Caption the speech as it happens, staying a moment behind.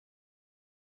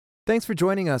Thanks for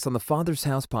joining us on the Father's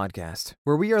House podcast,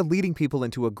 where we are leading people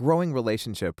into a growing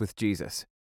relationship with Jesus.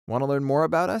 Want to learn more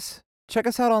about us? Check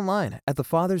us out online at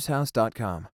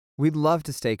thefathershouse.com. We'd love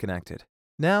to stay connected.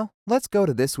 Now, let's go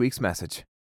to this week's message.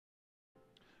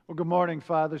 Well, good morning,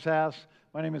 Father's House.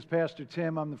 My name is Pastor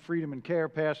Tim. I'm the Freedom and Care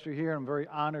pastor here. I'm very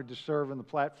honored to serve on the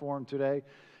platform today.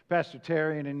 Pastor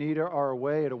Terry and Anita are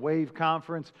away at a WAVE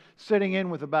conference, sitting in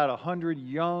with about 100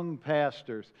 young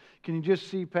pastors. Can you just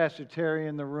see Pastor Terry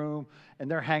in the room? And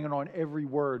they're hanging on every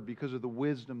word because of the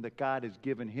wisdom that God has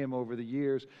given him over the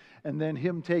years. And then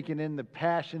him taking in the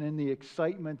passion and the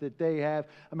excitement that they have.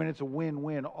 I mean, it's a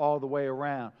win-win all the way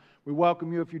around. We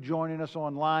welcome you if you're joining us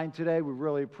online today. We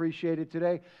really appreciate it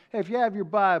today. Hey, if you have your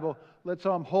Bible, let's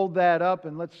hold that up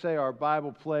and let's say our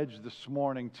Bible pledge this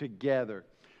morning together.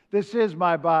 This is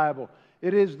my Bible.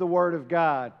 It is the Word of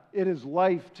God. It is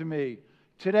life to me.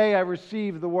 Today I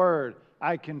receive the Word.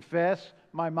 I confess.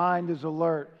 My mind is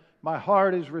alert. My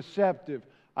heart is receptive.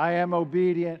 I am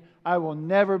obedient. I will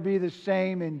never be the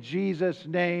same. In Jesus'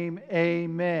 name,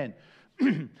 amen.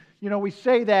 We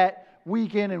say that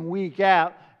week in and week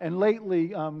out. And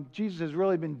lately, Jesus has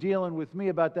really been dealing with me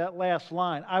about that last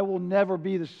line. I will never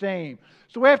be the same.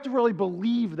 So we have to really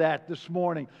believe that this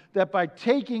morning, that by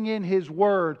taking in His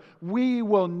Word, we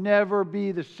will never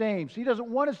be the same. So He doesn't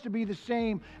want us to be the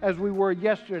same as we were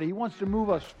yesterday. He wants to move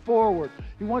us forward.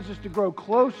 He wants us to grow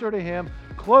closer to Him,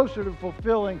 closer to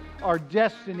fulfilling our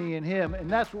destiny in Him. And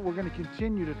that's what we're going to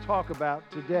continue to talk about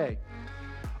today.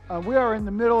 We are in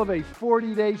the middle of a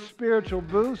 40-day spiritual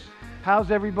boost.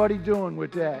 How's everybody doing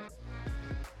with that?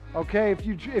 Okay, if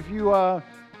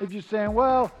you're saying,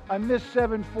 well, I missed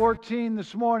 7:14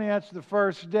 this morning, that's the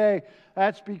first day.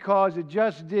 That's because it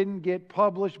just didn't get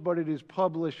published, but it is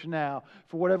published now.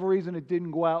 For whatever reason, it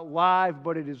didn't go out live,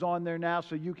 but it is on there now,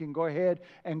 so you can go ahead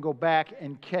and go back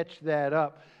and catch that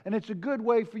up. And it's a good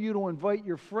way for you to invite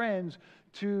your friends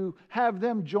to have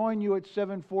them join you at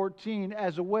 7:14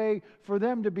 as a way for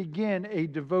them to begin a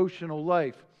devotional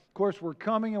life. Of course, we're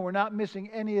coming and we're not missing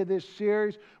any of this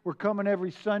series. We're coming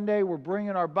every Sunday. We're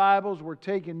bringing our Bibles. We're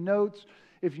taking notes.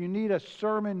 If you need a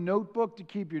sermon notebook to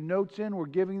keep your notes in, we're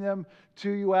giving them to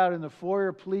you out in the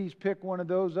foyer. Please pick one of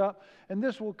those up. And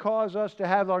this will cause us to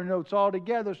have our notes all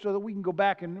together so that we can go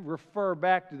back and refer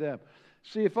back to them.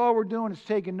 See, if all we're doing is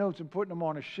taking notes and putting them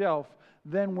on a shelf,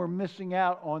 then we're missing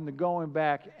out on the going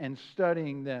back and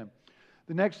studying them.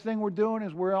 The next thing we're doing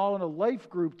is we're all in a life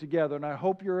group together, and I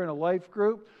hope you're in a life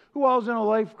group. Who all's in a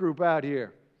life group out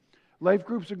here? Life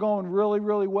groups are going really,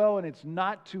 really well, and it's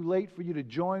not too late for you to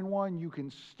join one. You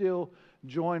can still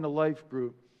join a life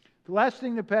group. The last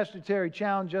thing that Pastor Terry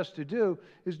challenged us to do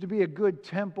is to be a good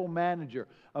temple manager,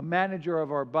 a manager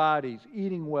of our bodies,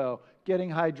 eating well,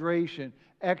 getting hydration,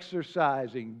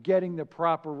 exercising, getting the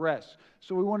proper rest.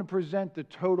 So we want to present the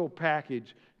total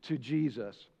package to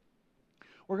Jesus.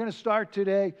 We're going to start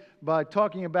today by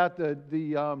talking about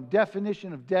the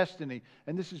definition of destiny.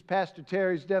 And this is Pastor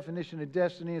Terry's definition of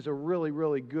destiny. Is a really,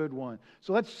 really good one.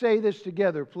 So let's say this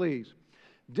together, please.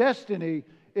 Destiny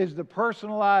is the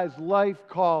personalized life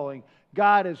calling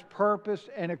God has purposed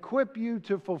and equipped you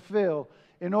to fulfill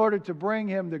in order to bring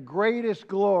Him the greatest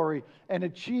glory and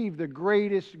achieve the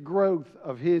greatest growth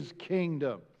of His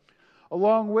kingdom.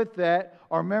 Along with that,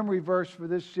 our memory verse for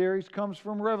this series comes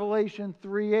from Revelation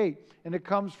 3:8, and it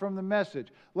comes from the Message.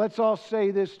 Let's all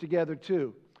say this together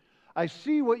too. I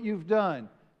see what you've done.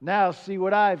 Now see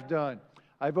what I've done.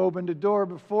 I've opened a door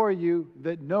before you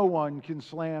that no one can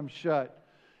slam shut.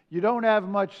 You don't have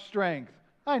much strength.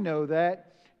 I know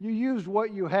that. You used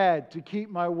what you had to keep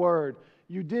my word.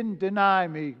 You didn't deny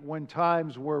me when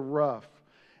times were rough.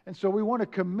 And so we want to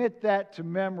commit that to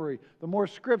memory. The more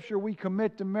Scripture we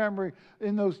commit to memory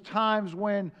in those times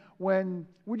when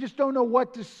we just don't know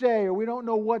what to say or we don't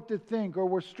know what to think or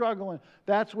we're struggling,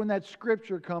 that's when that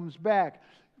Scripture comes back.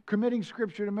 Committing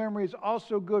Scripture to memory is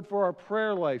also good for our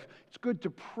prayer life. It's good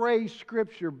to pray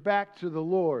Scripture back to the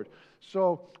Lord.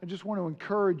 So I just want to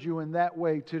encourage you in that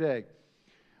way today.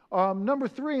 Number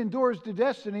 3, in Doors to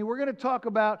Destiny, we're going to talk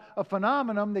about a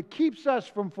phenomenon that keeps us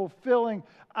from fulfilling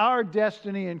our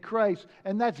destiny in Christ,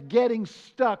 and that's getting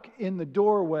stuck in the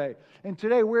doorway. And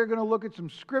today we're going to look at some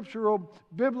scriptural,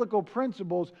 biblical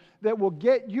principles that will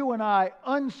get you and I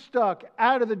unstuck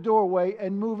out of the doorway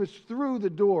and move us through the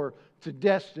door to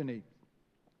destiny.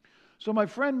 So my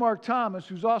friend Mark Thomas,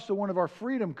 who's also one of our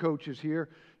freedom coaches here,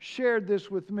 shared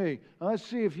this with me. Now let's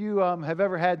see if you have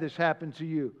ever had this happen to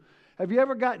you. Have you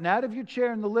ever gotten out of your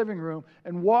chair in the living room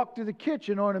and walked to the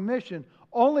kitchen on a mission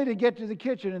only to get to the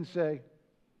kitchen and say,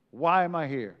 why am I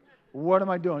here? What am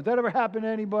I doing? Has that ever happened to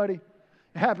anybody?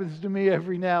 It happens to me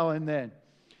every now and then.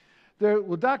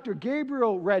 Dr.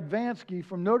 Gabriel Radvansky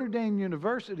from Notre Dame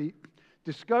University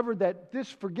discovered that this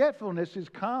forgetfulness is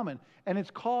common, and it's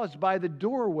caused by the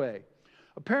doorway.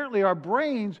 Apparently, our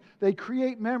brains, they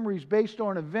create memories based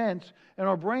on events, and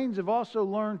our brains have also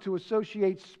learned to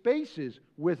associate spaces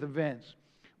with events.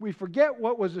 We forget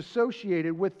what was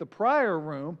associated with the prior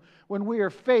room when we are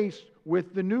faced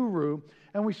with the new room,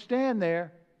 and we stand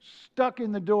there, stuck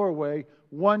in the doorway,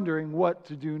 wondering what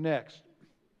to do next.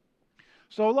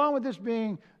 So along with this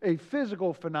being a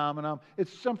physical phenomenon,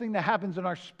 it's something that happens in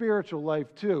our spiritual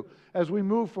life too. As we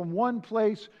move from one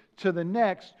place to the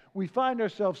next, we find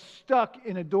ourselves stuck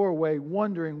in a doorway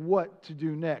wondering what to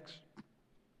do next.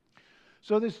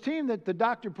 So this team that the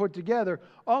doctor put together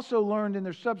also learned in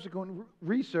their subsequent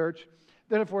research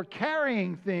that if we're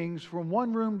carrying things from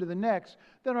one room to the next,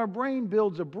 then our brain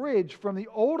builds a bridge from the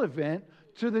old event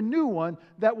to the new one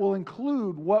that will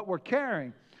include what we're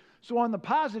carrying. So on the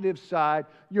positive side,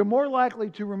 you're more likely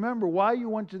to remember why you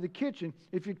went to the kitchen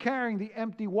if you're carrying the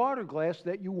empty water glass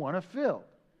that you want to fill.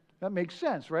 That makes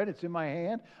sense, right? It's in my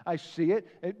hand. I see it.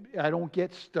 I don't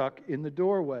get stuck in the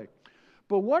doorway.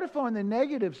 But what if on the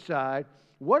negative side,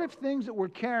 what if things that we're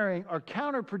carrying are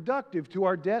counterproductive to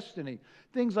our destiny?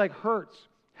 Things like hurts,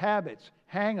 habits,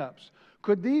 hang-ups.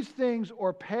 Could these things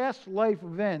or past life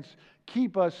events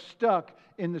keep us stuck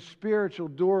in the spiritual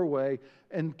doorway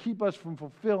and keep us from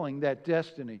fulfilling that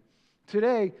destiny?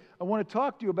 Today, I want to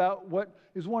talk to you about what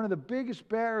is one of the biggest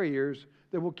barriers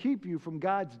that will keep you from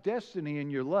God's destiny in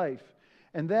your life.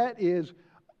 And that is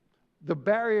the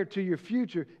barrier to your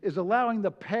future is allowing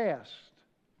the past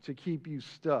to keep you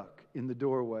stuck in the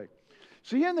doorway.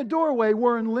 See, in the doorway,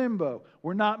 we're in limbo.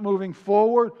 We're not moving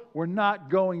forward. We're not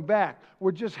going back.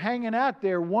 We're just hanging out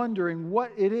there wondering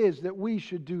what it is that we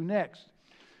should do next.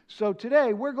 So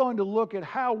today, we're going to look at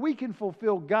how we can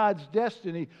fulfill God's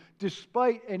destiny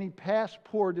despite any past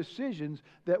poor decisions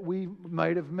that we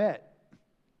might have met.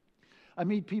 I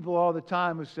meet people all the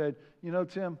time who said, you know,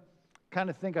 Tim, kind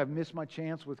of think I've missed my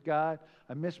chance with God.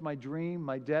 I missed my dream,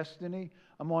 my destiny.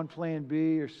 I'm on plan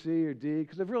B or C or D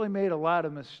because I've really made a lot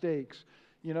of mistakes.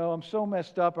 You know, I'm so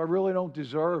messed up. I really don't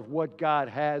deserve what God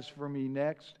has for me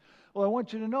next. Well, I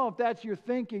want you to know if that's your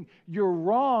thinking, you're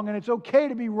wrong. And it's okay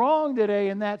to be wrong today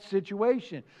in that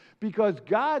situation because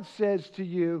God says to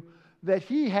you that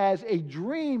He has a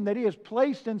dream that He has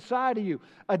placed inside of you,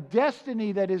 a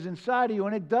destiny that is inside of you.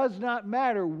 And it does not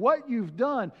matter what you've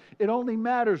done. It only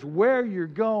matters where you're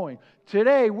going.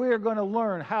 Today, we're going to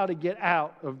learn how to get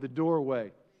out of the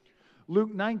doorway.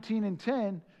 Luke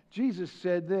 19:10, Jesus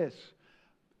said this,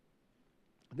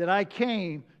 that I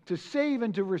came to save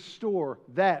and to restore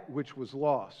that which was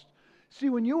lost. See,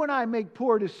 when you and I make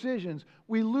poor decisions,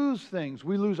 we lose things.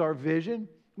 We lose our vision.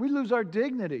 We lose our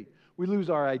dignity. We lose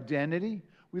our identity.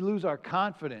 We lose our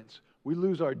confidence. We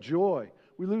lose our joy.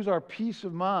 We lose our peace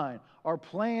of mind, our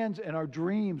plans and our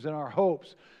dreams and our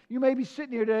hopes. You may be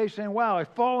sitting here today saying, wow, I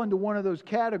fall into one of those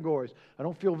categories. I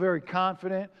don't feel very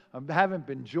confident. I haven't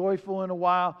been joyful in a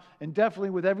while. And definitely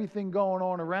with everything going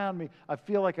on around me, I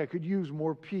feel like I could use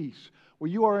more peace. Well,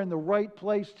 you are in the right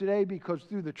place today because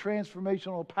through the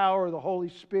transformational power of the Holy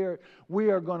Spirit,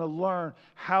 we are going to learn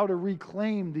how to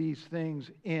reclaim these things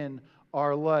in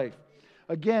our life.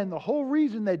 Again, the whole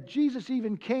reason that Jesus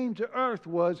even came to earth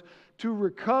was to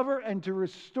recover and to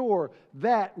restore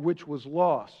that which was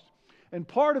lost. And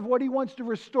part of what He wants to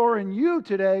restore in you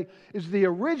today is the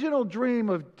original dream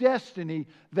of destiny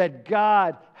that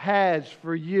God has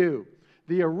for you.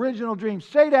 The original dream.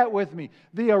 Say that with me.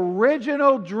 The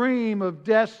original dream of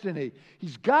destiny.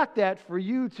 He's got that for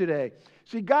you today.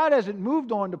 See, God hasn't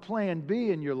moved on to plan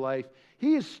B in your life.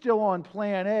 He is still on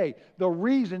plan A, the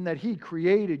reason that He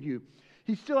created you.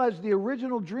 He still has the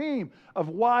original dream of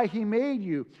why He made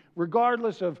you,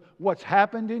 regardless of what's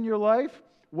happened in your life,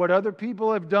 what other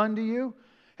people have done to you,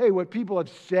 hey, what people have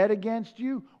said against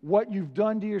you, what you've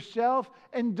done to yourself,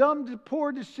 and dumb,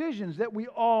 poor decisions that we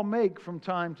all make from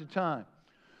time to time.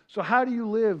 So how do you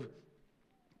live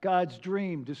God's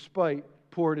dream despite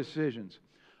poor decisions?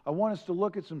 I want us to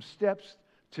look at some steps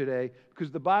today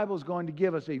because the Bible is going to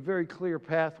give us a very clear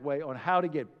pathway on how to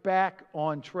get back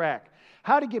on track,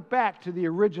 how to get back to the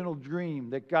original dream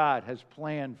that God has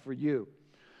planned for you.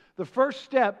 The first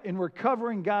step in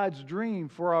recovering God's dream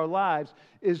for our lives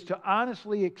is to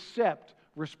honestly accept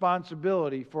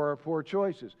responsibility for our poor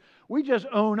choices. We just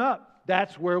own up.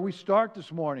 That's where we start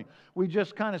this morning. We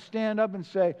just kind of stand up and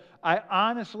say, I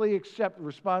honestly accept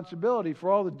responsibility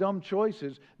for all the dumb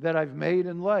choices that I've made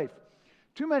in life.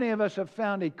 Too many of us have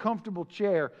found a comfortable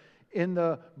chair in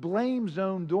the blame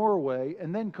zone doorway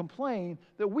and then complain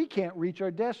that we can't reach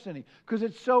our destiny. Because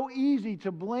it's so easy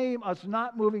to blame us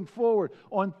not moving forward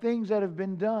on things that have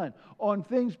been done, on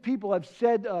things people have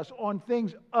said to us, on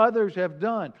things others have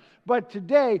done. But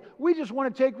today, we just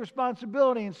want to take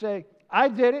responsibility and say, I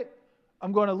did it,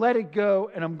 I'm going to let it go,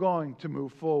 and I'm going to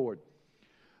move forward.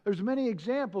 There's many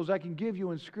examples I can give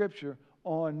you in Scripture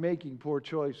on making poor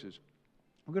choices.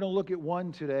 We're going to look at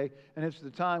one today, and it's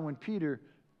the time when Peter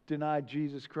denied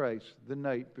Jesus Christ the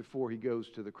night before he goes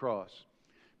to the cross.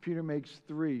 Peter makes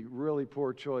 3 really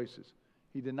poor choices.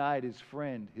 He denied his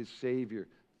friend, his Savior,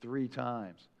 3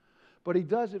 times. But he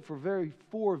does it for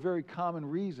 4 very common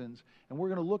reasons, and we're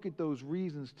going to look at those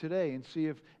reasons today and see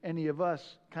if any of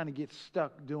us kind of get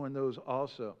stuck doing those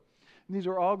also. And these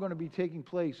are all going to be taking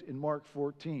place in Mark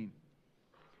 14.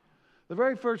 The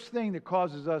very first thing that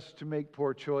causes us to make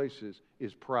poor choices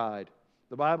is pride.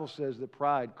 The Bible says that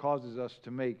pride causes us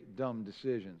to make dumb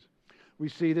decisions. We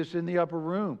see this in the upper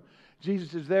room.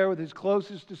 Jesus is there with his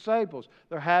closest disciples.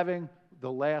 They're having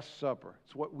the Last Supper.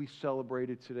 It's what we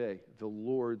celebrated today, the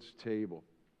Lord's table.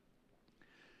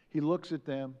 He looks at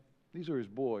them. These are his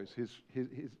boys.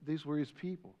 These were his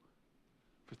people.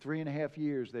 For 3.5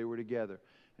 years they were together.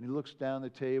 And he looks down the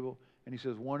table and he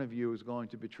says, one of you is going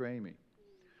to betray me.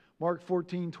 Mark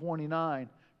 14:29,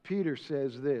 Peter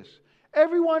says this,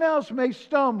 everyone else may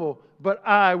stumble, but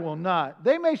I will not.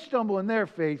 They may stumble in their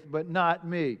faith, but not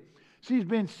me. See, he's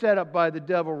being set up by the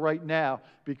devil right now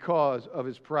because of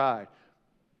his pride.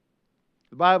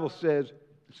 The Bible says,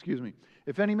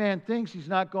 if any man thinks he's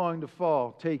not going to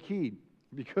fall, take heed,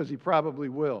 because he probably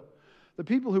will. The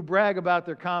people who brag about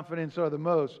their confidence are the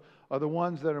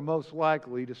ones that are most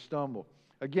likely to stumble.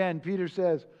 Again, Peter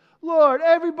says, Lord,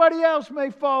 everybody else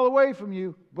may fall away from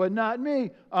you, but not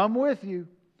me. I'm with you.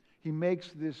 He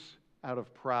makes this out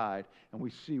of pride, and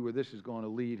we see where this is going to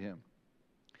lead him.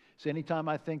 So anytime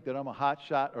I think that I'm a hot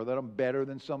shot or that I'm better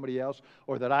than somebody else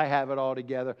or that I have it all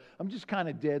together, I'm just kind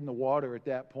of dead in the water at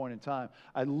that point in time.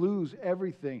 I lose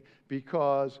everything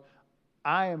because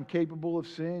I am capable of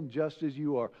sin just as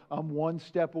you are. I'm one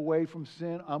step away from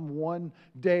sin. I'm one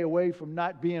day away from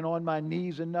not being on my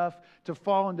knees enough to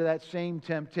fall into that same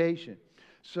temptation.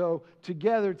 So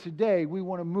together today, we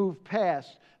want to move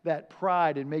past that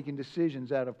pride and making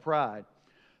decisions out of pride.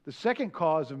 The second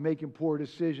cause of making poor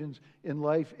decisions in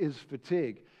life is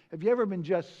fatigue. Have you ever been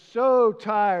just so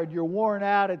tired, you're worn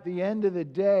out at the end of the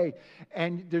day,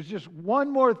 and there's just one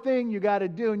more thing you got to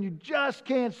do, and you just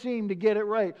can't seem to get it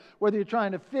right? Whether you're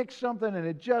trying to fix something and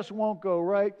it just won't go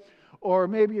right, or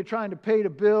maybe you're trying to pay the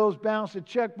bills, balance the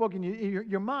checkbook, and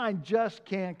your mind just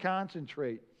can't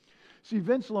concentrate. See,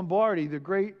 Vince Lombardi, the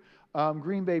great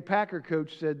Green Bay Packer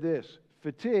coach, said this,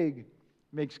 fatigue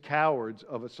makes cowards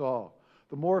of us all.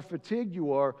 The more fatigued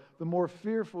you are, the more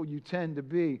fearful you tend to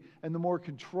be, and the more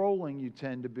controlling you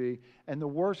tend to be, and the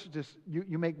worse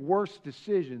you make worse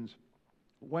decisions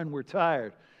when we're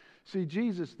tired. See,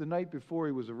 Jesus, the night before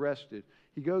he was arrested,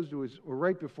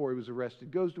 right before he was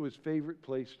arrested, goes to his favorite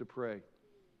place to pray.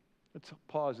 Let's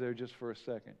pause there just for a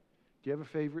second. Do you have a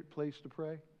favorite place to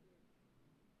pray?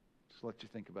 Just let you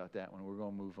think about that one. We're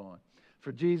going to move on.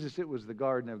 For Jesus, it was the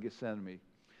Garden of Gethsemane.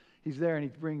 He's there and he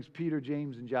brings Peter,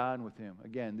 James, and John with him.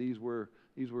 Again, these were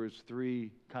his 3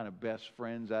 kind of best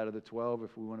friends out of the 12,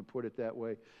 if we want to put it that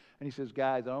way. And he says,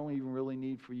 guys, I don't even really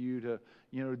need for you to,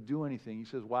 do anything. He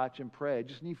says, watch and pray. I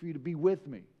just need for you to be with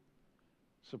me.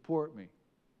 Support me.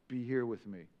 Be here with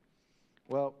me.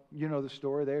 Well, you know the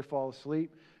story. They fall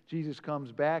asleep. Jesus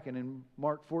comes back, and in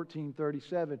Mark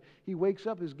 14:37, he wakes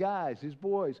up his guys, his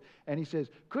boys, and he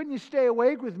says, couldn't you stay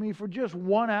awake with me for just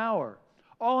 1 hour?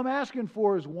 All I'm asking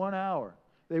for is 1 hour.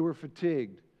 They were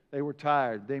fatigued. They were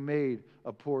tired. They made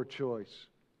a poor choice.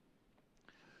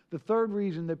 The third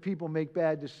reason that people make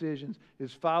bad decisions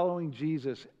is following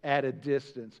Jesus at a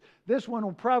distance. This one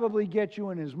will probably get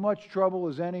you in as much trouble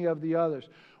as any of the others.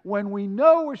 When we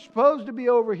know we're supposed to be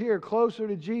over here closer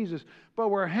to Jesus, but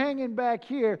we're hanging back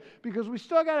here because we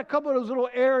still got a couple of those little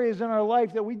areas in our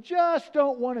life that we just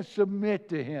don't want to submit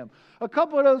to Him. A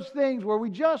couple of those things where we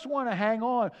just want to hang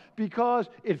on because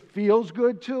it feels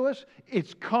good to us,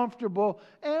 it's comfortable,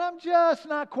 and I'm just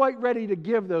not quite ready to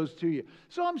give those to you.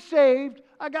 So I'm saved,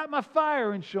 I got my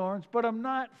fire insurance, but I'm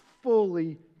not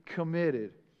fully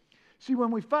committed. See, when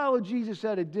we follow Jesus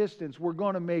at a distance, we're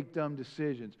going to make dumb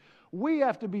decisions. We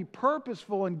have to be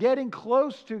purposeful in getting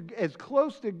as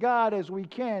close to God as we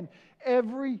can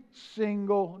every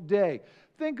single day.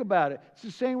 Think about it. It's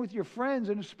the same with your friends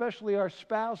and especially our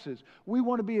spouses. We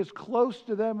want to be as close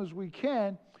to them as we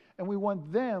can, and we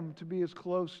want them to be as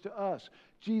close to us.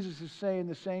 Jesus is saying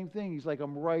the same thing. He's like,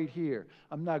 I'm right here.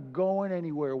 I'm not going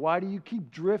anywhere. Why do you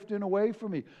keep drifting away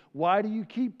from me? Why do you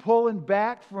keep pulling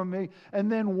back from me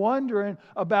and then wondering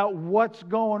about what's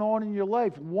going on in your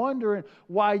life? Wondering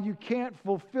why you can't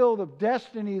fulfill the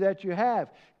destiny that you have.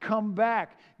 Come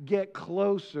back. Get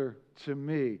closer to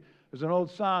me. There's an old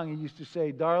song he used to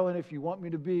say, darling, if you want me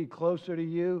to be closer to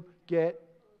you, get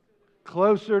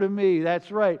closer to me.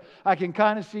 That's right. I can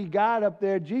kind of see God up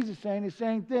there, Jesus saying the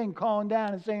same thing, calling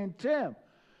down and saying, Tim,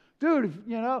 dude,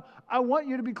 I want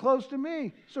you to be close to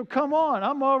me. So come on.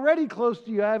 I'm already close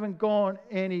to you. I haven't gone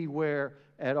anywhere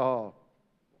at all.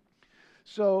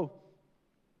 So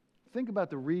think about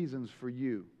the reasons for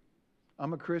you.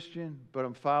 I'm a Christian, but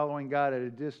I'm following God at a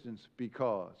distance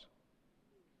because.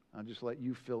 I'll just let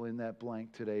you fill in that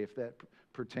blank today if that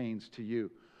pertains to you.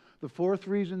 The fourth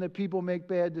reason that people make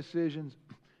bad decisions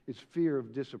is fear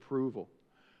of disapproval.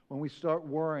 When we start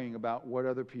worrying about what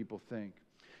other people think.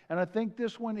 And I think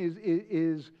this one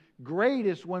is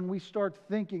greatest when we start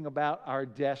thinking about our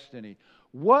destiny.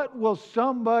 What will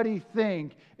somebody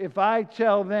think if I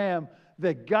tell them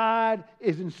that God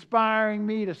is inspiring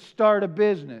me to start a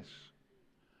business?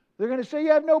 They're going to say,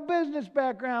 you have no business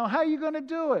background. How are you going to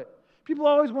do it? People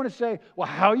always want to say, well,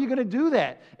 how are you going to do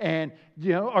that? And,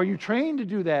 are you trained to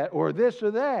do that? Or this or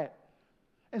that?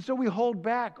 And so we hold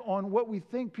back on what we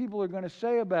think people are going to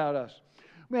say about us.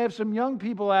 We have some young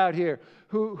people out here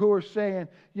who are saying,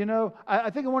 I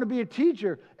think I want to be a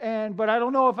teacher, but I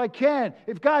don't know if I can.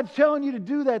 If God's telling you to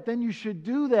do that, then you should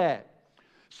do that.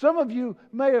 Some of you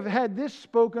may have had this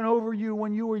spoken over you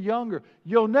when you were younger.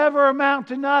 You'll never amount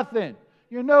to nothing.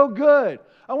 You're no good.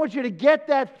 I want you to get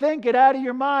that thinking out of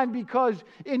your mind because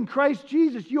in Christ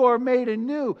Jesus you are made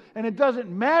anew. And it doesn't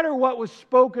matter what was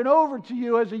spoken over to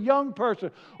you as a young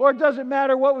person, or it doesn't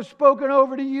matter what was spoken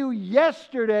over to you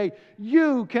yesterday.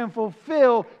 You can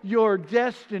fulfill your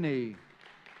destiny.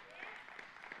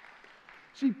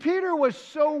 See, Peter was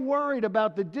so worried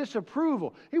about the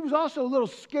disapproval. He was also a little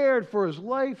scared for his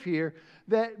life here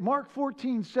that Mark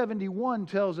 14:71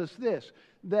 tells us this,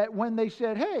 that when they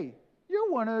said, hey, you're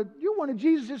one of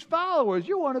Jesus' followers.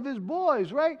 You're one of his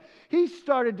boys, right? He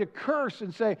started to curse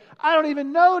and say, I don't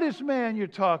even know this man you're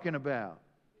talking about.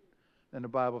 And the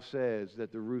Bible says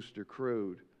that the rooster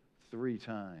crowed 3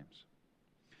 times.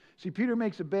 See, Peter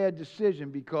makes a bad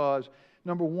decision because,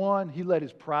 number 1, he let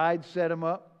his pride set him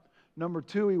up. Number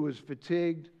 2, he was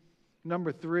fatigued.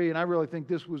 Number 3, and I really think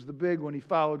this was the big one, he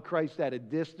followed Christ at a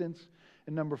distance.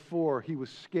 And number 4, he was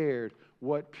scared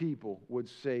what people would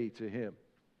say to him.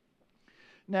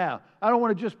 Now, I don't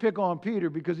want to just pick on Peter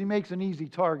because he makes an easy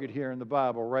target here in the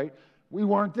Bible, right? We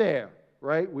weren't there,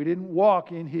 right? We didn't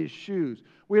walk in his shoes.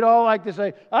 We'd all like to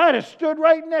say, I'd have stood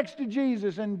right next to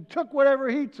Jesus and took whatever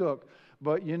he took.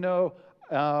 But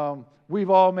we've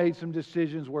all made some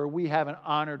decisions where we haven't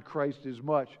honored Christ as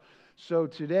much. So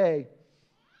today,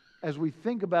 as we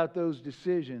think about those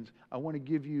decisions, I want to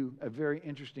give you a very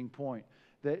interesting point.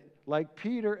 That like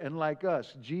Peter and like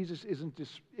us, Jesus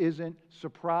isn't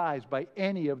surprised by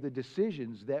any of the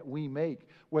decisions that we make,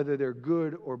 whether they're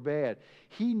good or bad.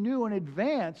 He knew in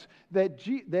advance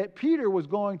that Peter was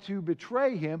going to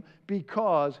betray him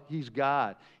because he's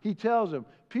God. He tells him,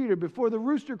 Peter, before the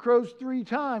rooster crows 3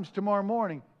 times tomorrow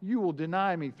morning, you will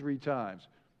deny me 3 times.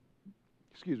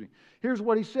 Excuse me. Here's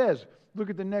what he says.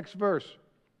 Look at the next verse.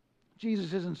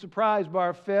 Jesus isn't surprised by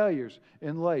our failures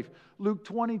in life. Luke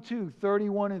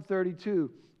 22:31 and 32,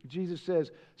 Jesus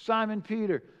says, Simon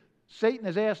Peter, Satan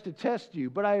has asked to test you,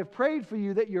 but I have prayed for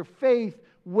you that your faith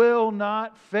will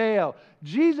not fail.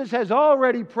 Jesus has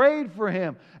already prayed for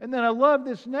him. And then I love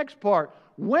this next part.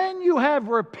 When you have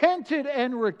repented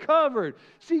and recovered.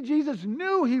 See, Jesus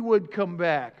knew he would come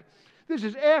back. This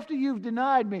is after you've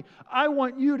denied me. I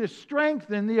want you to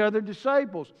strengthen the other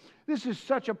disciples. This is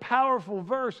such a powerful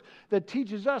verse that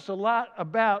teaches us a lot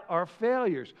about our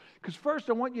failures. Because first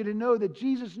I want you to know that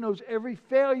Jesus knows every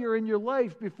failure in your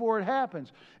life before it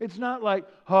happens. It's not like,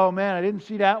 oh man, I didn't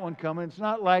see that one coming. It's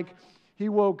not like he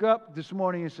woke up this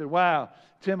morning and said, wow,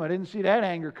 Tim, I didn't see that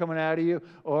anger coming out of you,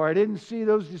 or I didn't see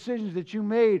those decisions that you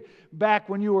made back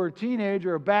when you were a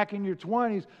teenager or back in your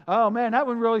 20s. Oh man, that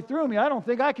one really threw me. I don't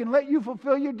think I can let you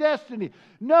fulfill your destiny.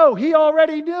 No, he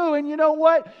already knew, and you know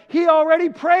what? He already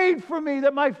prayed for me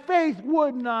that my faith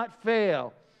would not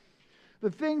fail.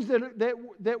 The things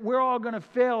that we're all going to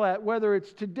fail at, whether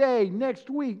it's today,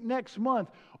 next week, next month,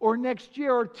 or next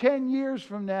year, or 10 years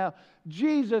from now,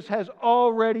 Jesus has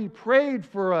already prayed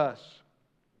for us.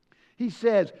 He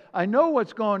says, I know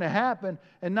what's going to happen,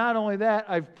 and not only that,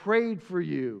 I've prayed for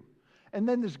you. And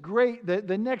then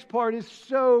the next part is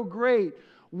so great.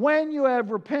 When you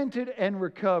have repented and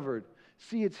recovered.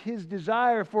 See, it's His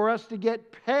desire for us to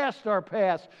get past our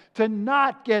past, to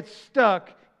not get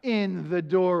stuck in the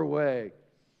doorway.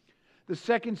 The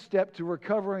second step to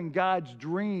recovering God's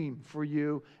dream for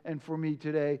you and for me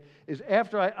today is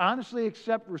after I honestly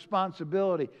accept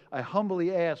responsibility, I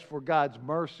humbly ask for God's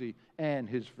mercy and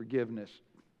His forgiveness.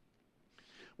 I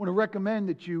want to recommend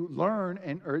that you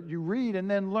you read and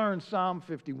then learn Psalm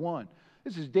 51.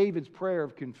 This is David's prayer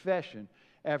of confession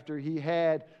after he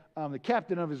had the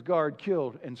captain of his guard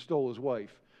killed and stole his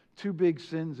wife. Two big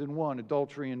sins in one,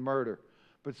 adultery and murder.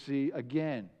 But see,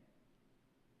 again,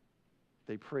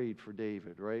 they prayed for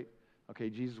David, right? Okay,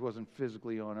 Jesus wasn't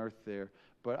physically on earth there,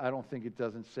 but I don't think it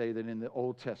doesn't say that in the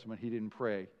Old Testament he didn't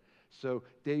pray. So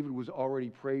David was already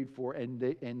prayed for,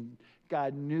 and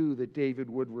God knew that David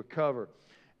would recover.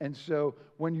 And so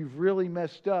when you've really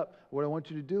messed up, what I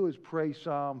want you to do is pray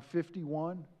Psalm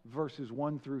 51, verses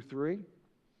 1 through 3,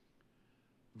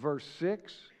 verse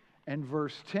 6, and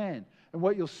verse 10. And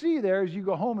what you'll see there as you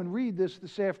go home and read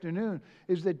this afternoon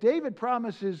is that David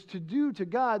promises to do to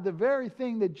God the very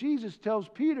thing that Jesus tells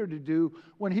Peter to do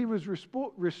when he was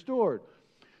restored.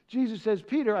 Jesus says,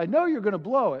 Peter, I know you're going to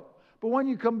blow it, but when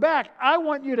you come back, I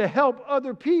want you to help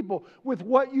other people with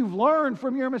what you've learned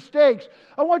from your mistakes.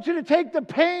 I want you to take the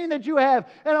pain that you have,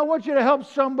 and I want you to help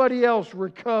somebody else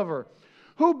recover.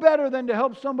 Who better than to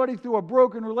help somebody through a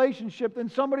broken relationship than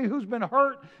somebody who's been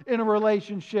hurt in a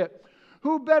relationship?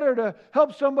 Who better to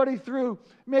help somebody through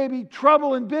maybe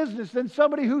trouble in business than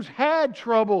somebody who's had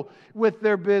trouble with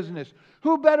their business?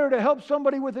 Who better to help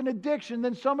somebody with an addiction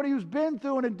than somebody who's been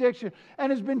through an addiction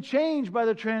and has been changed by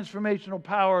the transformational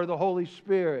power of the Holy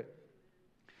Spirit?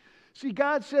 See,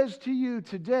 God says to you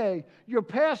today, your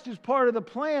past is part of the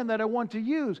plan that I want to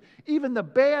use. Even the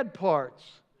bad parts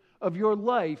of your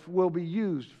life will be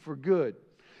used for good.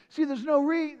 See, there's no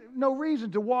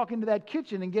reason to walk into that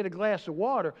kitchen and get a glass of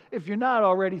water if you're not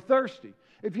already thirsty.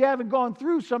 If you haven't gone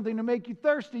through something to make you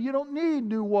thirsty, you don't need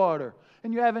new water.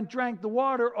 And you haven't drank the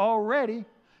water already.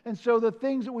 And so the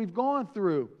things that we've gone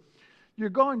through, you're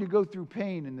going to go through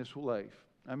pain in this life.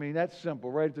 I mean, that's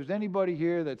simple, right? If there's anybody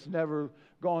here that's never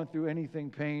gone through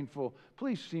anything painful,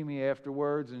 please see me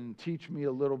afterwards and teach me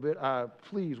a little bit. I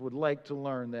please would like to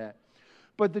learn that.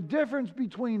 But the difference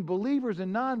between believers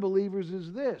and non-believers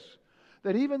is this,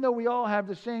 that even though we all have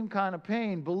the same kind of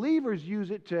pain, believers use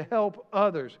it to help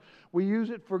others. We use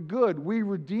it for good. We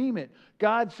redeem it.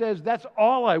 God says, that's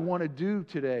all I want to do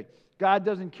today. God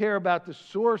doesn't care about the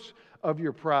source of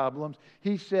your problems.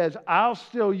 He says, I'll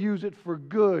still use it for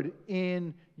good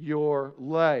in your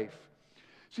life.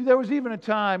 See, there was even a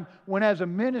time when as a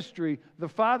ministry, the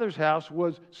Father's house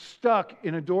was stuck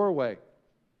in a doorway.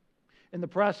 In the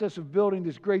process of building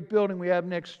this great building we have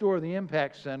next door, the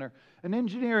Impact Center, an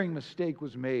engineering mistake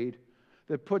was made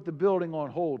that put the building on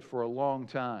hold for a long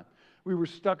time. We were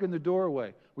stuck in the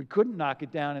doorway. We couldn't knock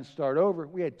it down and start over.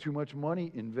 We had too much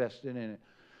money invested in it.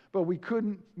 But we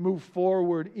couldn't move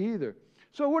forward either.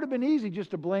 So it would have been easy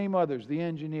just to blame others, the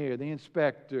engineer, the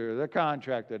inspector, the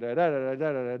contractor,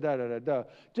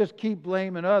 just keep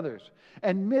blaming others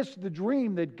and miss the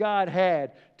dream that God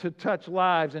had to touch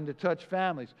lives and to touch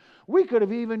families. We could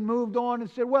have even moved on and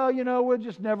said, well, we'll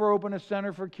just never open a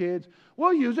center for kids.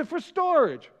 We'll use it for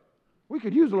storage. We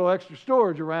could use a little extra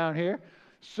storage around here.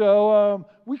 So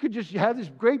we could just have this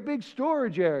great big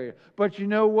storage area. But you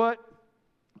know what?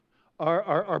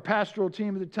 Our pastoral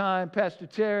team at the time, Pastor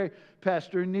Terry,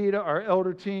 Pastor Anita, our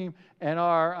elder team, and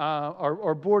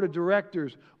our board of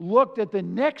directors looked at the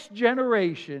next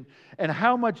generation and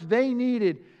how much they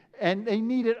needed, and they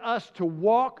needed us to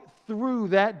walk through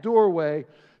that doorway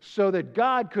so that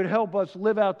God could help us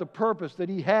live out the purpose that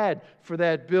He had for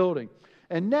that building.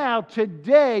 And now,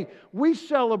 today, we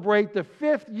celebrate the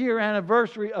 5th year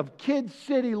anniversary of Kid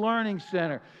City Learning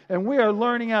Center. And we are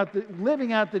living out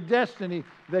the destiny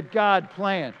that God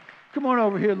planned. Come on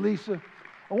over here, Lisa.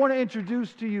 I want to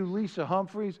introduce to you Lisa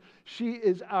Humphreys. She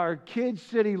is our Kid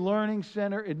City Learning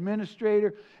Center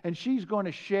administrator, and she's going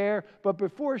to share. But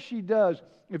before she does,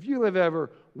 if you have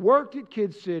ever worked at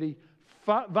Kid City,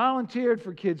 volunteered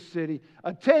for Kids City,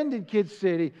 attended Kids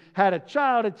City, had a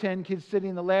child attend Kids City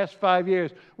in the last 5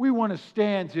 years, we want to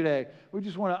stand today. We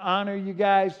just want to honor you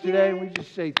guys today. We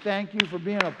just say thank you for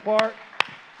being a part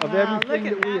of everything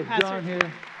that we have done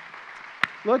here.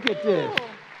 Look at this.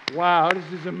 Wow, this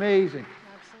is amazing.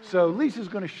 Absolutely. So Lisa's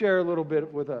going to share a little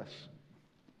bit with us.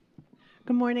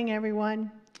 Good morning,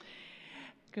 everyone.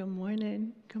 Good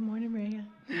morning. Good morning,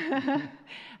 Maria.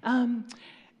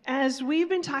 As we've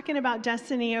been talking about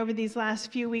destiny over these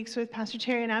last few weeks with Pastor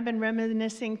Terry, and I've been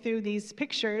reminiscing through these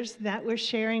pictures that we're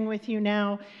sharing with you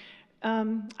now,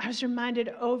 I was reminded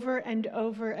over and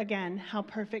over again how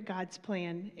perfect God's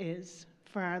plan is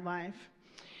for our life.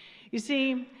 You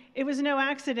see, it was no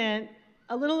accident.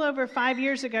 A little over 5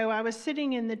 years ago, I was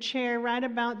sitting in the chair right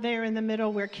about there in the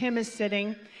middle where Kim is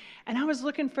sitting, and I was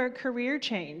looking for a career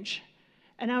change.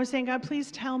 And I was saying, God, please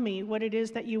tell me what it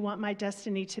is that you want my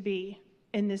destiny to be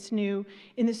in this new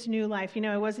life. You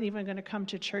know, I wasn't even going to come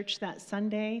to church that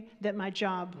Sunday that my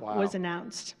job was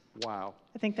announced. Wow.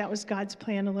 I think that was God's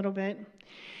plan a little bit.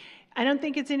 I don't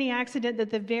think it's any accident that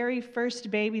the very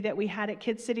first baby that we had at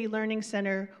Kid City Learning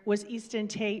Center was Easton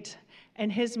Tate,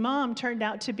 and his mom turned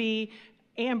out to be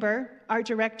Amber, our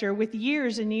director, with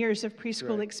years and years of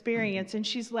preschool experience, and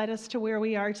she's led us to where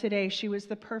we are today. She was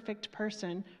the perfect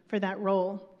person for that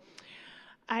role.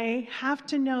 I have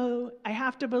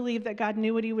to believe that God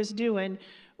knew what he was doing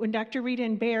when Dr. Rita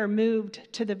and Bear moved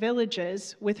to the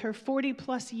Villages with her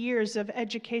 40-plus years of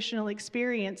educational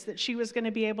experience that she was going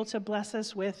to be able to bless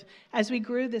us with as we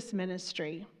grew this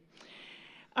ministry.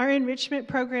 Our enrichment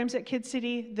programs at Kid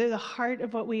City, they're the heart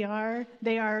of what we are.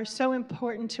 They are so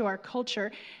important to our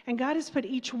culture, and God has put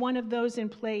each one of those in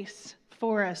place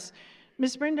for us.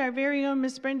 Miss Brenda, our very own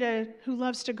Miss Brenda, who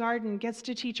loves to garden, gets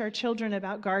to teach our children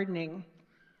about gardening.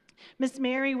 Miss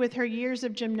Mary, with her years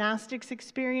of gymnastics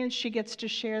experience, she gets to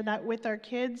share that with our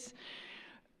kids.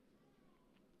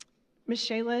 Miss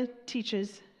Shayla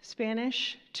teaches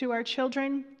Spanish to our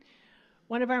children.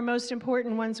 One of our most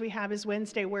important ones we have is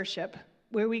Wednesday worship,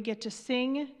 where we get to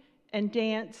sing and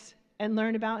dance and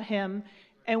learn about him.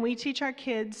 And we teach our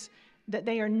kids that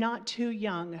they are not too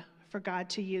young for God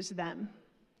to use them.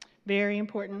 Very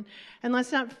important. And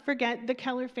let's not forget the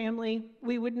Keller family.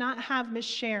 We would not have Miss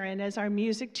Sharon as our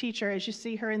music teacher, as you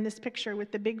see her in this picture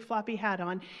with the big floppy hat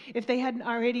on, if they hadn't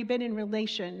already been in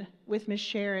relation with Miss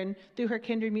Sharon through her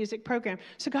Kindred Music program.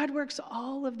 So God works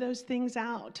all of those things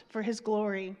out for his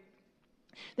glory.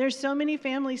 There's so many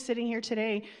families sitting here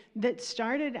today that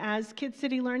started as Kid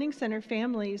City Learning Center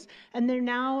families, and they're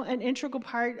now an integral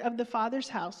part of the Father's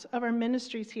House, of our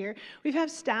ministries here. We've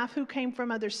had staff who came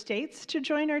from other states to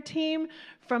join our team,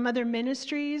 from other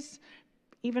ministries,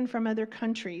 even from other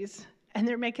countries, and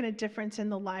they're making a difference in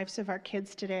the lives of our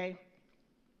kids today.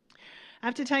 I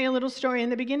have to tell you a little story. In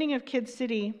the beginning of Kid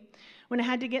City, when I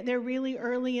had to get there really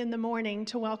early in the morning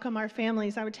to welcome our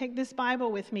families, I would take this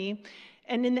Bible with me.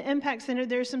 And in the Impact Center,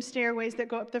 there's some stairways that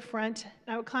go up the front.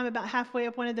 I would climb about halfway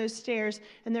up one of those stairs,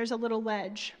 and there's a little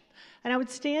ledge. And I would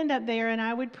stand up there, and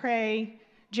I would pray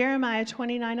Jeremiah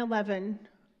 29:11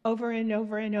 over and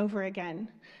over and over again.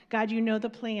 God, you know the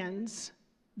plans.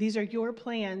 These are your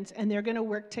plans, and they're going to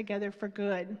work together for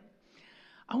good.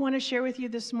 I want to share with you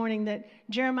this morning that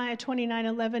Jeremiah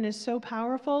 29:11 is so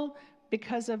powerful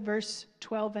because of verse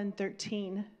 12 and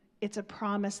 13. It's a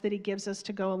promise that he gives us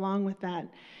to go along with that.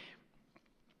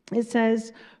 It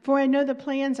says, "For I know the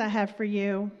plans I have for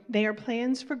you. They are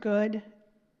plans for good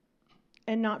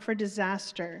and not for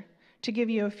disaster, to give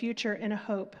you a future and a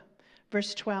hope."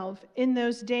 Verse 12, "In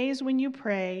those days when you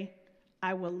pray,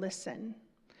 I will listen."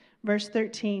 Verse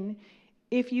 13,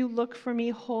 "If you look for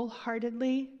me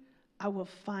wholeheartedly, I will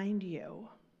find you."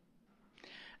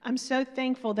 I'm so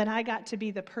thankful that I got to be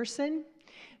the person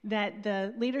that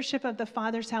the leadership of the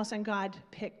Father's House and God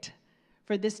picked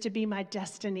for this to be my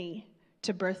destiny,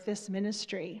 to birth this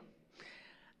ministry.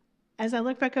 As I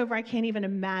look back over, I can't even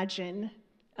imagine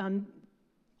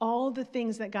all the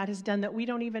things that God has done that we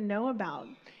don't even know about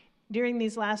during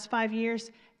these last 5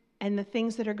 years, and the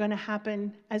things that are going to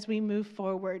happen as we move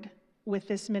forward with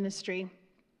this ministry.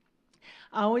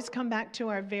 I always come back to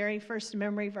our very first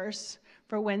memory verse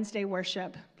for Wednesday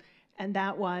worship, and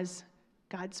that was,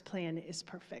 God's plan is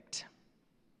perfect.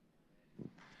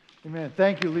 Amen.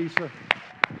 Thank you, Lisa.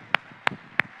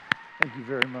 Thank you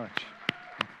very much.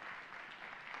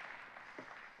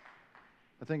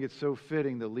 I think it's so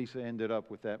fitting that Lisa ended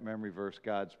up with that memory verse,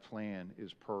 God's plan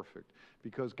is perfect.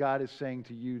 Because God is saying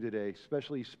to you today,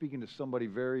 especially speaking to somebody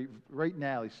right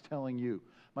now, he's telling you,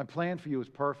 my plan for you is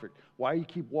perfect. Why do you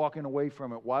keep walking away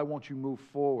from it? Why won't you move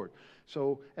forward?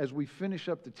 So as we finish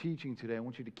up the teaching today, I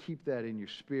want you to keep that in your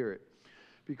spirit.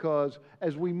 Because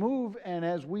as we move and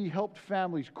as we help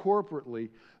families corporately,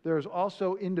 there's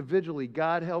also individually,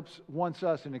 God wants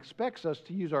us and expects us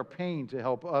to use our pain to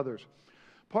help others.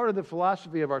 Part of the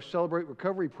philosophy of our Celebrate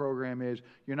Recovery program is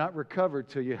you're not recovered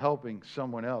till you're helping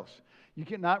someone else. You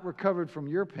get not recovered from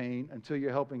your pain until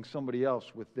you're helping somebody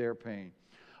else with their pain.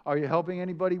 Are you helping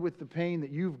anybody with the pain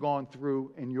that you've gone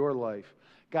through in your life?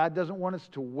 God doesn't want us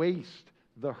to waste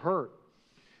the hurt.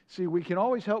 See, we can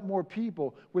always help more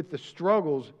people with the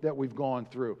struggles that we've gone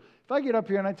through. If I get up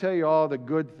here and I tell you all the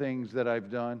good things that I've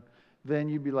done, then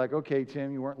you'd be like, okay,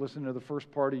 Tim, you weren't listening to the first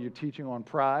part of your teaching on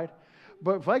pride.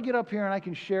 But if I get up here and I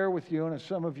can share with you, and as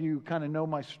some of you kind of know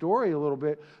my story a little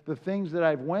bit, the things that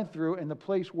I've went through and the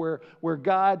place where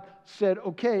God said,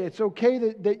 okay, it's okay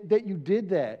that you did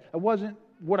that. It wasn't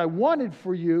what I wanted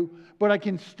for you, but I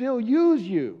can still use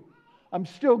you. I'm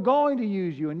still going to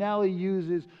use you. And now He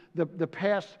uses the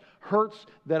past hurts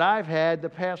that I've had, the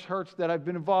past hurts that I've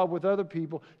been involved with other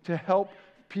people to help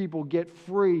people get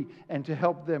free and to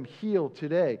help them heal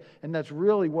today. And that's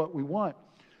really what we want.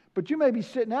 But you may be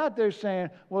sitting out there saying,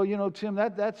 well, you know, Tim,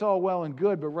 that's all well and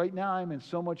good, but right now I'm in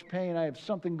so much pain. I have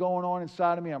something going on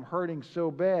inside of me. I'm hurting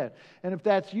so bad. And if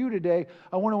that's you today,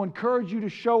 I want to encourage you to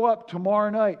show up tomorrow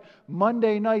night.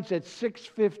 Monday nights at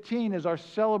 6:15 is our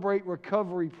Celebrate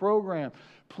Recovery program.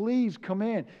 Please come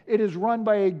in. It is run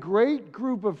by a great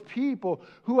group of people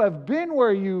who have been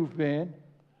where you've been.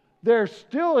 They're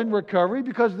still in recovery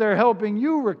because they're helping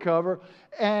you recover,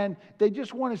 and they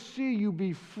just want to see you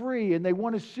be free, and they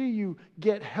want to see you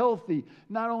get healthy,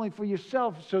 not only for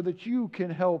yourself, so that you can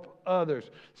help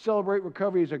others. Celebrate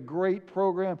Recovery is a great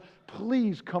program.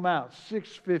 Please come out,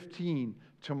 6:15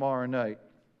 tomorrow night.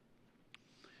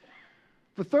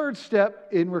 The third step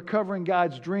in recovering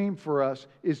God's dream for us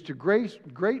is to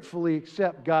gratefully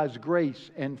accept God's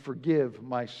grace and forgive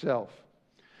myself.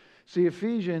 See,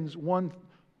 Ephesians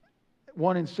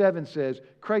 1:7 says,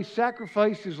 Christ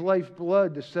sacrificed His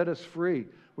lifeblood to set us free,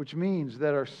 which means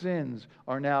that our sins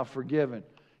are now forgiven.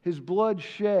 His blood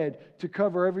shed to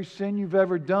cover every sin you've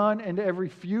ever done and every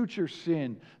future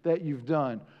sin that you've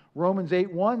done. Romans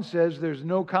 8:1 says there's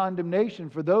no condemnation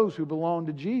for those who belong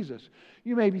to Jesus.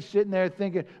 You may be sitting there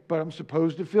thinking, but I'm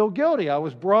supposed to feel guilty. I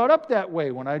was brought up that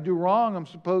way. When I do wrong, I'm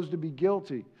supposed to be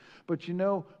guilty. But you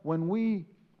know, when we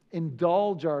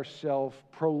indulge ourselves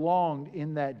prolonged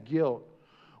in that guilt,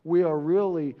 we are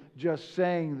really just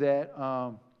saying that,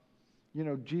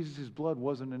 Jesus' blood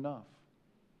wasn't enough.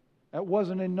 That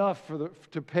wasn't enough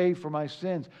to pay for my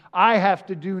sins. I have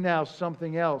to do now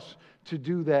something else to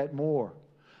do that more.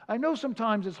 I know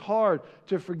sometimes it's hard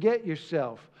to forget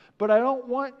yourself, but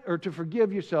to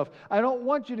forgive yourself. I don't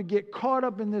want you to get caught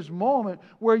up in this moment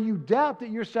where you doubt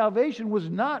that your salvation was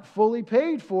not fully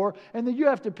paid for and that you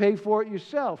have to pay for it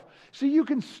yourself. See, you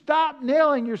can stop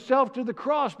nailing yourself to the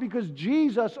cross because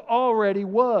Jesus already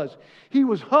was. He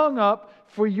was hung up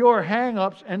for your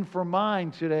hang-ups and for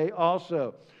mine today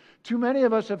also. Too many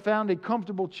of us have found a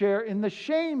comfortable chair in the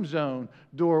shame zone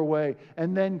doorway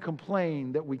and then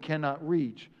complain that we cannot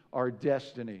reach our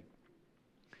destiny.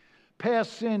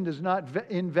 Past sin does not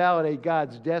invalidate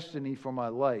God's destiny for my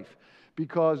life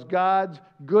because God's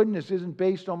goodness isn't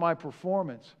based on my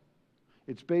performance.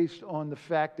 It's based on the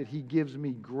fact that He gives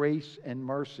me grace and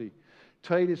mercy.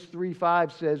 Titus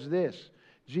 3:5 says this,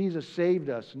 Jesus saved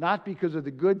us not because of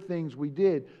the good things we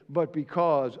did, but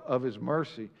because of His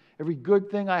mercy. Every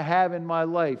good thing I have in my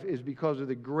life is because of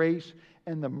the grace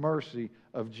and the mercy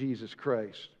of Jesus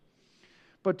Christ.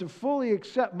 But to fully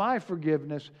accept my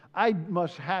forgiveness, I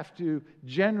must have to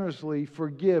generously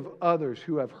forgive others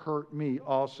who have hurt me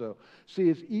also. See,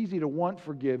 it's easy to want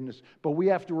forgiveness, but we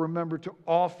have to remember to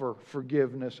offer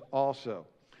forgiveness also.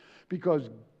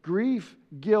 Because grief,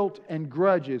 guilt, and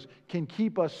grudges can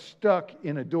keep us stuck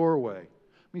in a doorway.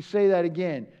 Let me say that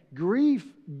again. Grief,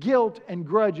 guilt, and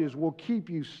grudges will keep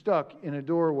you stuck in a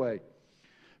doorway.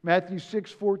 Matthew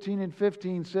 6:14 and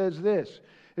 15 says this,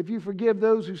 if you forgive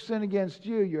those who sin against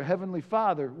you, your heavenly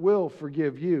Father will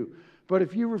forgive you. But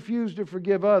if you refuse to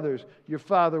forgive others, your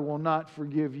Father will not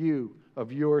forgive you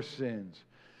of your sins.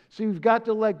 See, you've got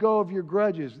to let go of your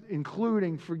grudges,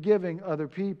 including forgiving other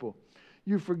people.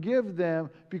 You forgive them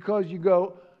because you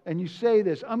go and you say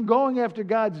this, I'm going after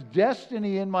God's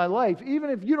destiny in my life. Even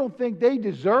if you don't think they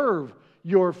deserve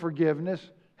your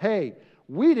forgiveness, hey,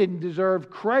 we didn't deserve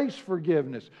Christ's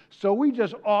forgiveness. So we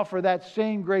just offer that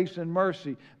same grace and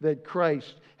mercy that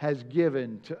Christ has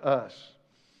given to us.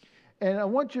 And I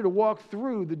want you to walk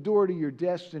through the door to your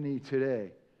destiny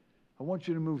today. I want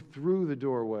you to move through the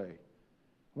doorway.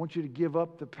 I want you to give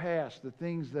up the past, the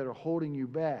things that are holding you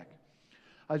back.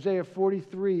 Isaiah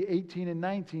 43:18 and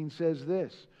 19 says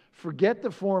this, forget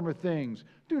the former things.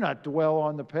 Do not dwell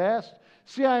on the past.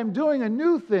 See, I am doing a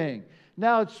new thing.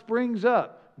 Now it springs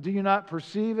up. Do you not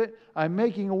perceive it? I'm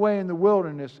making a way in the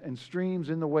wilderness and streams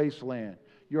in the wasteland.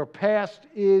 Your past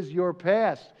is your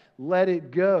past. Let it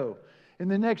go. In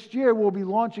the next year, we'll be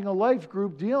launching a life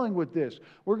group dealing with this.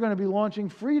 We're going to be launching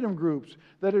freedom groups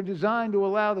that are designed to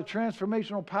allow the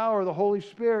transformational power of the Holy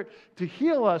Spirit to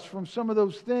heal us from some of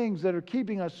those things that are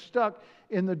keeping us stuck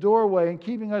in the doorway and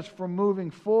keeping us from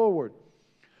moving forward.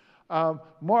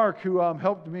 Mark, who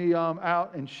helped me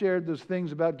out and shared those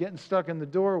things about getting stuck in the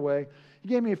doorway, he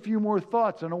gave me a few more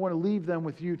thoughts, and I want to leave them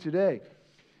with you today.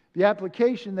 The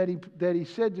application that he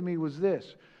said to me was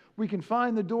this: we can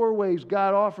find the doorways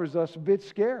God offers us a bit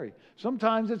scary.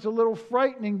 Sometimes it's a little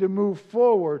frightening to move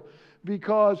forward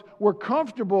because we're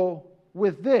comfortable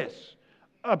with this.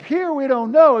 Up here we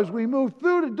don't know. As we move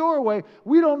through the doorway,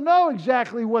 we don't know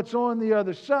exactly what's on the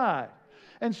other side.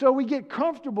 And so we get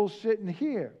comfortable sitting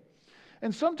here.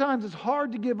 And sometimes it's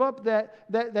hard to give up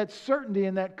that certainty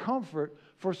and that comfort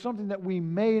for something that we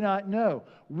may not know.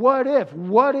 What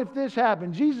if this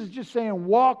happened? Jesus is just saying,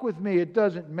 walk with me. It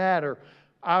doesn't matter.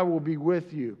 I will be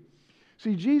with you.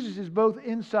 See, Jesus is both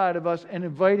inside of us and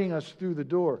inviting us through the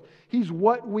door. He's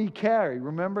what we carry.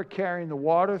 Remember carrying the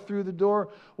water through the door?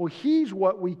 Well, He's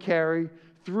what we carry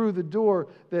through the door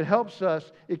that helps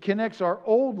us. It connects our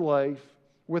old life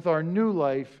with our new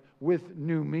life with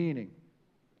new meaning.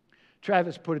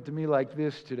 Travis put it to me like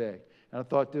this today, and I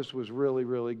thought this was really,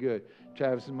 really good.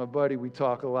 Travis is my buddy. We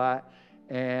talk a lot,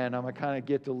 and I kind of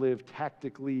get to live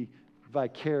tactically,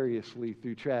 vicariously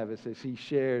through Travis as he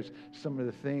shares some of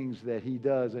the things that he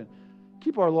does. And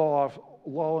keep our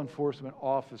law enforcement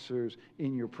officers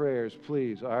in your prayers,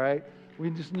 please, all right? We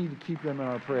just need to keep them in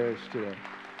our prayers today.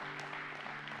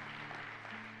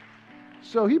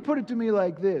 So he put it to me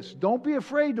like this: don't be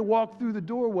afraid to walk through the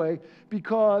doorway,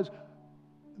 because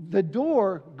the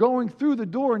door, going through the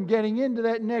door and getting into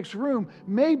that next room,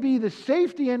 may be the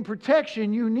safety and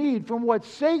protection you need from what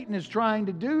Satan is trying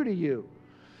to do to you.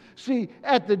 See,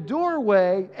 at the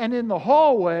doorway and in the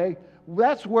hallway,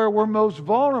 that's where we're most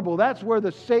vulnerable. That's where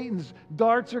the Satan's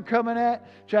darts are coming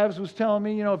at. Travis was telling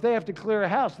me, if they have to clear a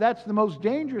house, that's the most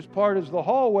dangerous part, is the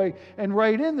hallway and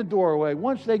right in the doorway.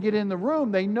 Once they get in the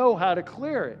room, they know how to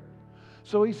clear it.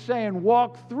 So he's saying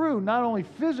walk through, not only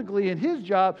physically in his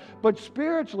job, but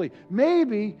spiritually.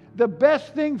 Maybe the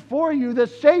best thing for you, the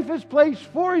safest place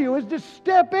for you, is to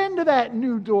step into that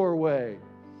new doorway.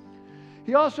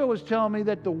 He also was telling me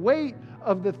that the weight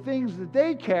of the things that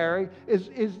they carry is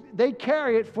they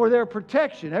carry it for their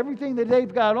protection. Everything that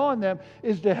they've got on them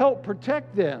is to help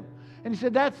protect them. And he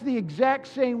said that's the exact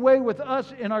same way with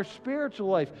us in our spiritual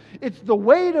life. It's the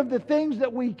weight of the things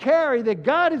that we carry that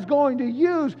God is going to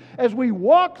use as we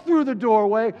walk through the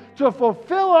doorway to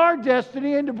fulfill our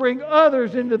destiny and to bring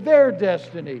others into their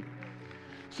destiny.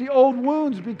 See, old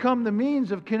wounds become the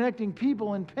means of connecting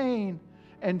people in pain,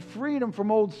 and freedom from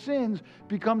old sins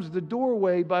becomes the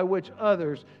doorway by which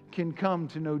others can come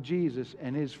to know Jesus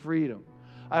and His freedom.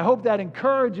 I hope that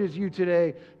encourages you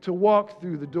today to walk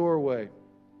through the doorway.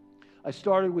 I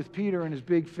started with Peter and his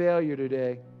big failure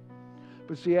today.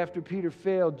 But see, after Peter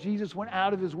failed, Jesus went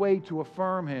out of His way to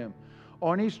affirm him.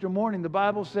 On Easter morning, the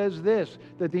Bible says this,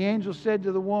 that the angel said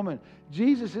to the woman,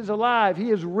 Jesus is alive.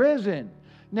 He is risen.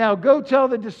 Now go tell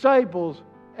the disciples,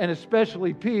 and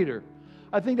especially Peter.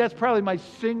 I think that's probably my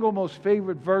single most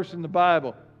favorite verse in the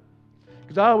Bible,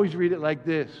 because I always read it like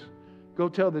this: go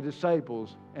tell the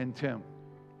disciples and Tim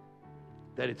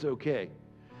that it's okay.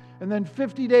 And then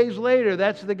 50 days later,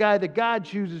 that's the guy that God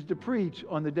chooses to preach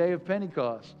on the day of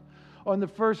Pentecost. On the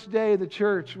first day, the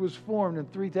church was formed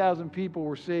and 3,000 people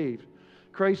were saved.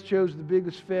 Christ chose the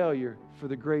biggest failure for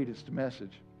the greatest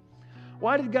message.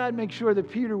 Why did God make sure that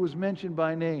Peter was mentioned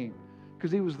by name?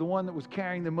 Because he was the one that was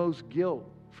carrying the most guilt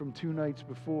from 2 nights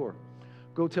before.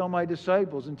 Go tell my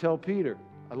disciples and tell Peter.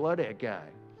 I love that guy.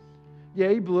 Yeah,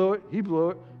 he blew it.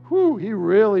 Whew, he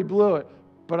really blew it.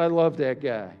 But I love that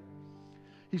guy.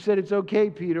 He said, it's okay,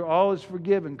 Peter. All is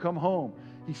forgiven. Come home.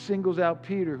 He singles out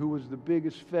Peter, who was the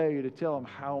biggest failure, to tell him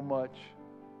how much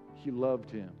he loved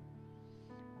him.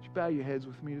 Would you bow your heads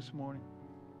with me this morning?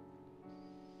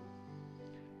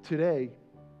 Today,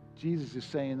 Jesus is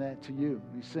saying that to you.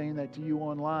 He's saying that to you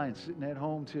online, sitting at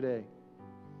home today.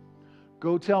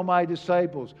 Go tell my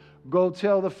disciples. Go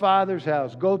tell the Father's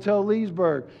house. Go tell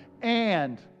Leesburg.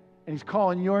 And He's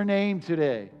calling your name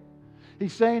today.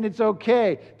 He's saying it's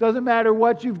okay. Doesn't matter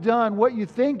what you've done, what you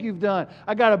think you've done.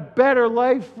 I got a better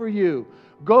life for you.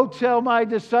 Go tell my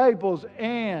disciples.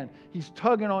 And He's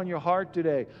tugging on your heart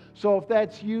today. So if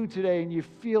that's you today and you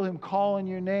feel Him calling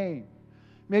your name,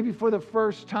 maybe for the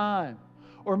first time,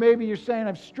 or maybe you're saying,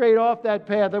 I'm straight off that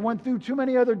path. I went through too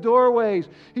many other doorways.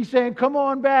 He's saying, come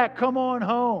on back. Come on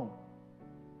home.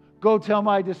 Go tell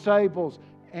my disciples.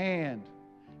 And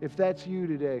if that's you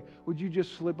today, would you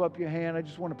just slip up your hand? I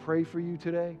just want to pray for you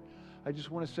today. I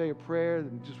just want to say a prayer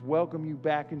and just welcome you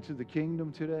back into the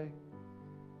kingdom today.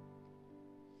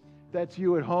 If that's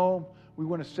you at home, we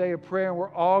want to say a prayer, and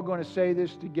we're all going to say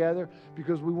this together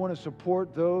because we want to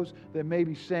support those that may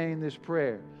be saying this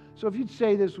prayer. So if you'd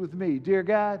say this with me: Dear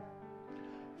God,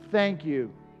 thank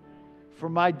you for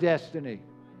my destiny.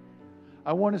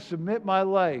 I want to submit my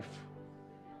life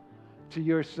to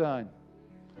your Son.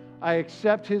 I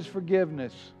accept his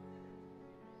forgiveness,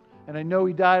 and I know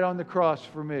he died on the cross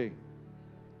for me.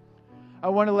 I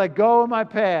want to let go of my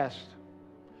past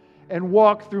and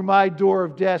walk through my door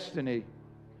of destiny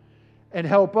and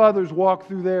help others walk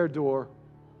through their door.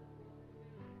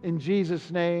 In Jesus'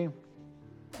 name,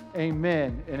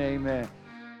 amen and amen.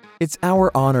 It's our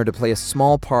honor to play a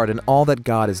small part in all that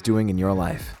God is doing in your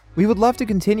life. We would love to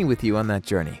continue with you on that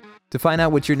journey. To find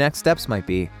out what your next steps might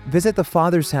be, visit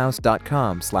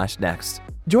thefathershouse.com/next.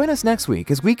 Join us next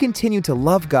week as we continue to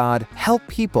love God, help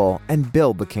people, and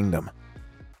build the kingdom.